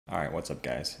Alright, what's up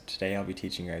guys? Today I'll be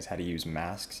teaching you guys how to use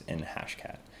masks in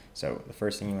Hashcat. So the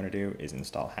first thing you want to do is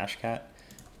install Hashcat.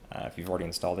 If you've already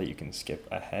installed it, you can skip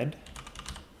ahead.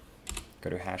 Go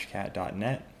to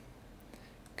hashcat.net,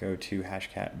 go to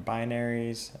Hashcat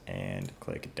binaries, and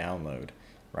click download.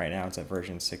 Right now it's at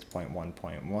version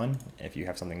 6.1.1. If you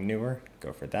have something newer,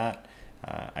 go for that.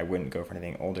 I wouldn't go for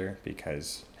anything older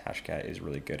because Hashcat is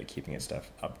really good at keeping its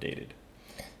stuff updated.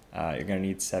 You're going to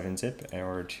need 7-zip in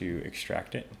order to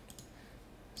extract it.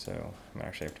 So I'm going to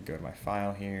actually have to go to my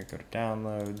file here, go to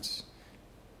downloads,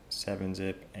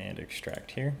 7-zip, and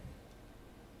extract here.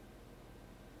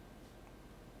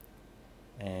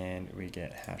 And we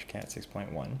get Hashcat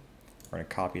 6.1. We're going to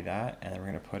copy that, and then we're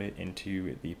going to put it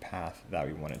into the path that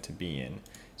we want it to be in.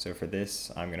 So for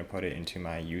this, I'm going to put it into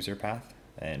my user path.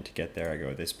 And to get there, I go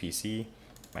with this PC,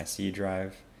 my C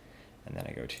drive, and then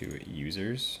I go to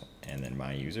users, and then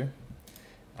my user.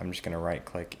 I'm just going to right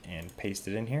click and paste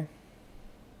it in here.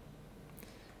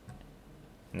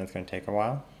 And that's going to take a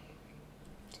while.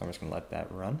 So I'm just going to let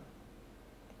that run.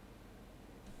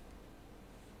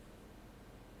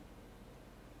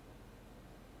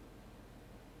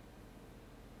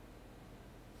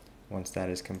 Once that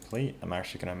is complete, I'm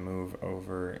actually going to move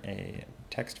over a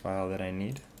text file that I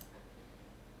need.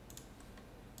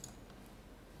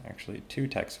 Actually, 2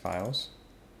 text files.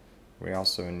 We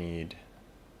also need,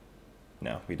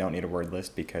 no, we don't need a word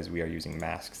list because we are using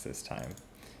masks this time.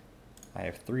 I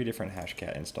have 3 different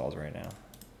Hashcat installs right now.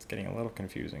 It's getting a little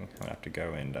confusing. I'm gonna have to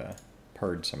go and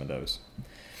purge some of those.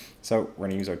 So we're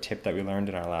gonna use our tip that we learned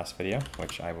in our last video,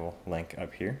 which I will link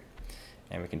up here.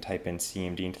 And we can type in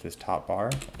CMD into this top bar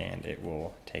and it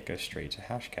will take us straight to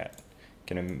Hashcat.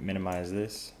 Gonna minimize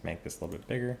this, make this a little bit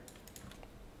bigger.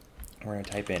 We're going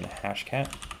to type in hashcat.exe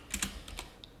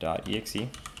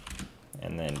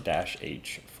and then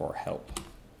 -h for help.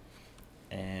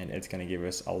 And it's going to give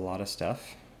us a lot of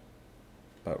stuff,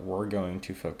 but we're going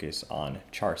to focus on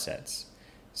char sets.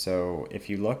 So if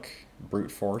you look,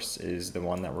 brute force is the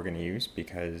one that we're going to use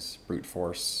because brute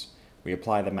force, we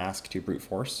apply the mask to brute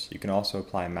force. You can also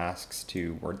apply masks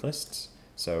to word lists.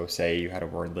 So say you had a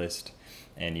word list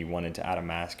and you wanted to add a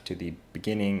mask to the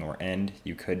beginning or end,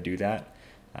 you could do that.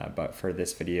 But for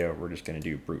this video, we're just going to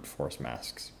do brute force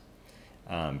masks.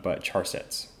 But char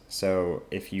sets. So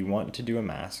if you want to do a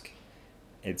mask,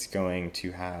 it's going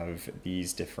to have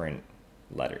these different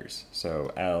letters.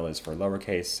 So L is for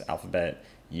lowercase alphabet,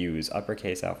 U is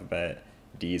uppercase alphabet,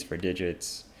 D is for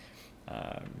digits,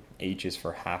 H is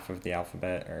for half of the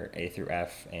alphabet, or A through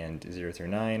F, and 0 through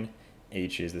 9.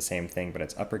 H is the same thing, but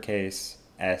it's uppercase.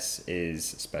 S is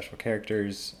special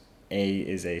characters. A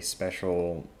is a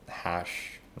special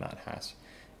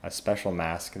a special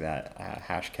mask that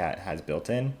Hashcat has built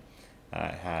in.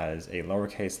 It has a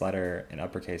lowercase letter, an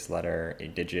uppercase letter, a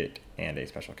digit, and a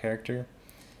special character.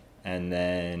 And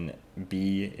then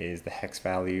B is the hex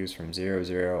values from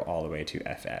 00 all the way to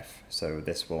FF. So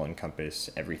this will encompass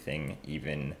everything,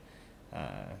 even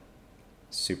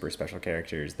super special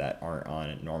characters that aren't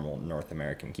on normal North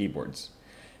American keyboards.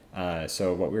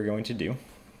 So what we're going to do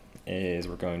is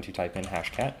we're going to type in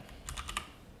hashcat.exe,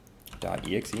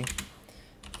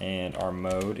 and our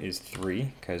mode is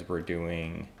 3 because we're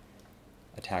doing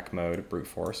attack mode brute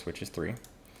force, which is 3,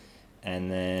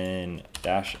 and then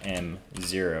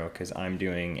 -m0 because I'm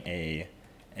doing a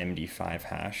MD5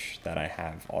 hash that I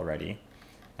have already.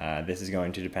 This is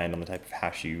going to depend on the type of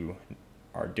hash you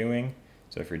are doing.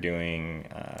 So if you're doing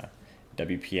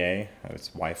WPA, it's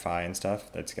Wi-Fi and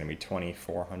stuff, that's going to be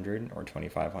 2400 or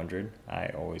 2500. I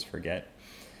always forget.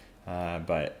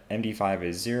 But MD5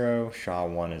 is 0,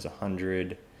 SHA-1 is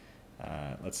 100.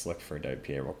 Let's look for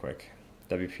WPA real quick.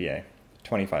 WPA,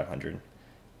 2500.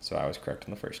 So I was correct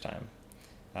on the first time.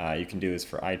 You can do this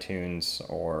for iTunes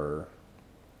or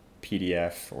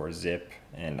PDF or zip,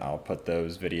 and I'll put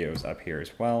those videos up here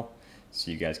as well,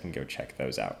 so you guys can go check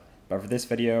those out. But for this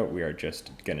video, we are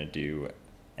just going to do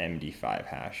MD5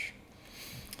 hash.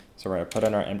 So we're going to put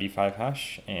in our MD5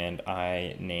 hash, and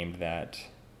I named that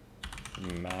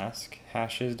mask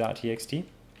hashes.txt,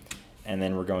 and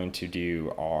then we're going to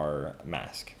do our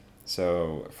mask.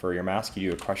 So for your mask, you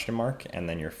do a question mark and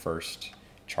then your first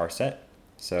char set.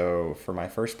 So for my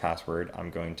first password, I'm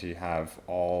going to have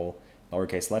all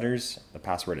lowercase letters. The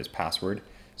password is password.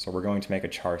 So we're going to make a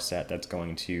char set that's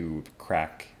going to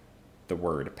crack the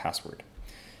word password.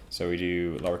 So we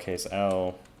do lowercase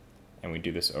l, and we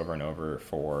do this over and over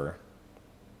for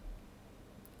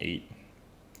 8,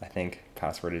 I think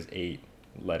password is 8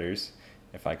 letters,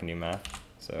 if I can do math.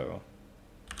 So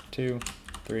 2,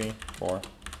 3, 4,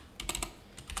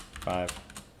 5,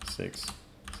 6,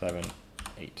 7,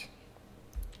 8.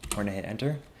 We're going to hit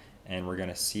enter, and we're going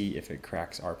to see if it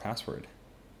cracks our password.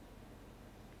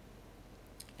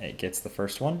 It gets the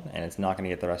first one, and it's not going to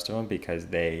get the rest of them because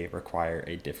they require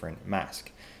a different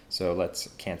mask. So let's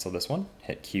cancel this one,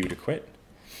 hit Q to quit,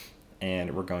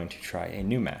 and we're going to try a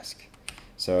new mask.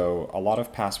 So a lot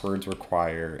of passwords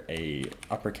require a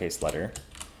uppercase letter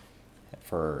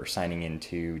for signing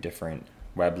into different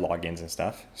web logins and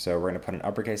stuff. So we're going to put an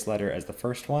uppercase letter as the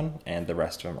first one, and the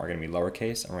rest of them are going to be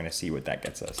lowercase, and we're going to see what that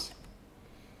gets us.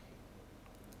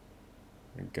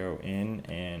 We go in,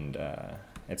 and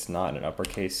it's not an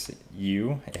uppercase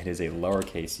U, it is a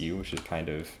lowercase u, which is kind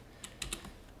of,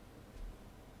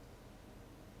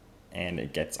 and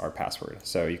it gets our password.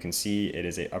 So you can see it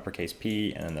is a uppercase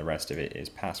P, and then the rest of it is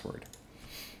password.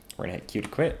 We're gonna hit Q to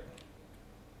quit.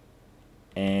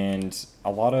 And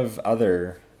a lot of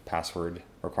other password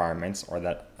requirements are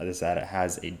that it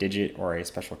has a digit or a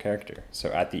special character. So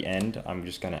at the end, I'm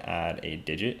just gonna add a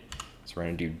digit. So we're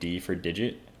gonna do D for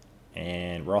digit,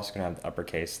 and we're also gonna have the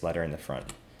uppercase letter in the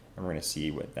front. And we're gonna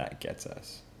see what that gets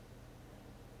us.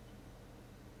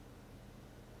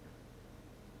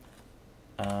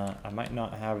 I might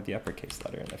not have the uppercase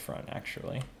letter in the front,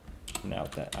 actually, now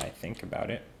that I think about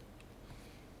it.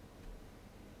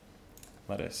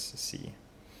 Let us see.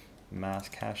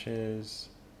 Mask hashes.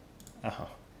 Oh,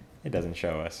 it doesn't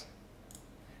show us.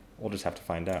 We'll just have to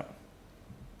find out.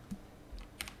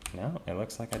 No, it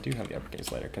looks like I do have the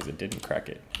uppercase letter because it didn't crack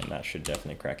it, and that should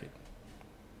definitely crack it.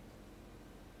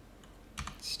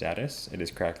 Status, it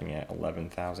is cracking at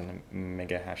 11,000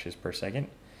 mega hashes per second.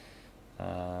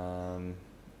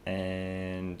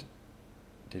 And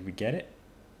did we get it?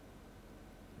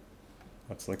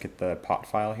 Let's look at the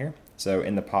Potfile here. So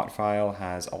in the Potfile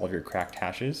has all of your cracked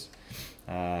hashes.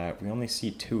 We only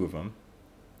see 2 of them.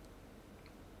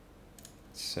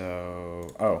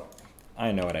 So, oh,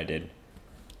 I know what I did.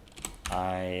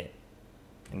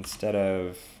 Instead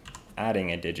of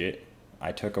adding a digit,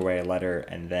 I took away a letter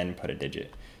and then put a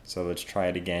digit. So let's try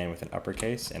it again with an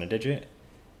uppercase and a digit.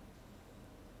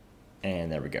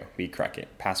 And there we go, we crack it,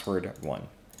 password 1.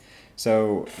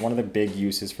 So one of the big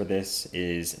uses for this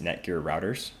is Netgear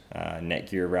routers.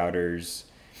 Netgear routers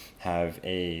have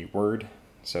a word,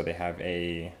 so they have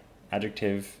a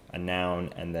adjective, a noun,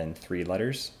 and then 3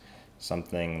 letters.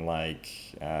 Something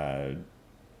like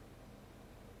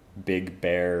Big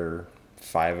Bear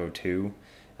 502.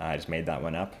 I just made that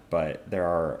one up, but there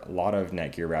are a lot of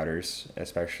Netgear routers,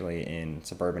 especially in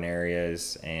suburban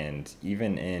areas and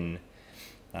even in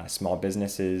small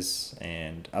businesses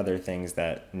and other things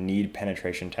that need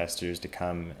penetration testers to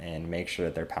come and make sure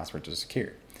that their passwords are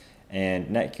secure. And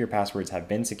Netgear passwords have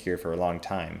been secure for a long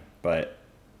time, but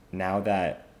now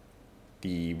that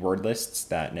the word lists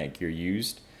that Netgear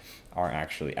used are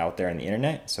actually out there on the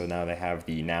internet, so now they have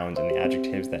the nouns and the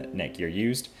adjectives that Netgear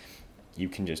used, you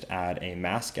can just add a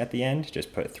mask at the end,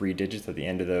 just put 3 digits at the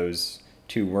end of those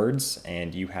 2 words,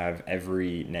 and you have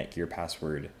every Netgear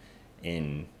password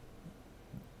in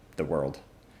the world.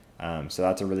 So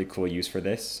that's a really cool use for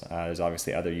this. There's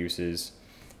obviously other uses.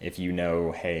 If you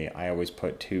know, hey, I always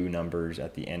put 2 numbers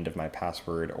at the end of my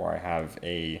password, or I have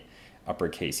a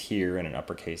uppercase here and an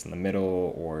uppercase in the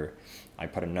middle, or I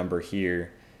put a number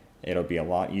here, it'll be a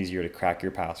lot easier to crack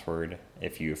your password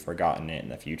if you've forgotten it in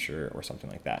the future or something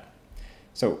like that.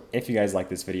 So if you guys like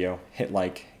this video, hit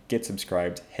like, get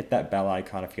subscribed, hit that bell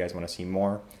icon if you guys want to see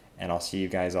more, and I'll see you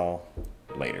guys all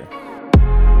later.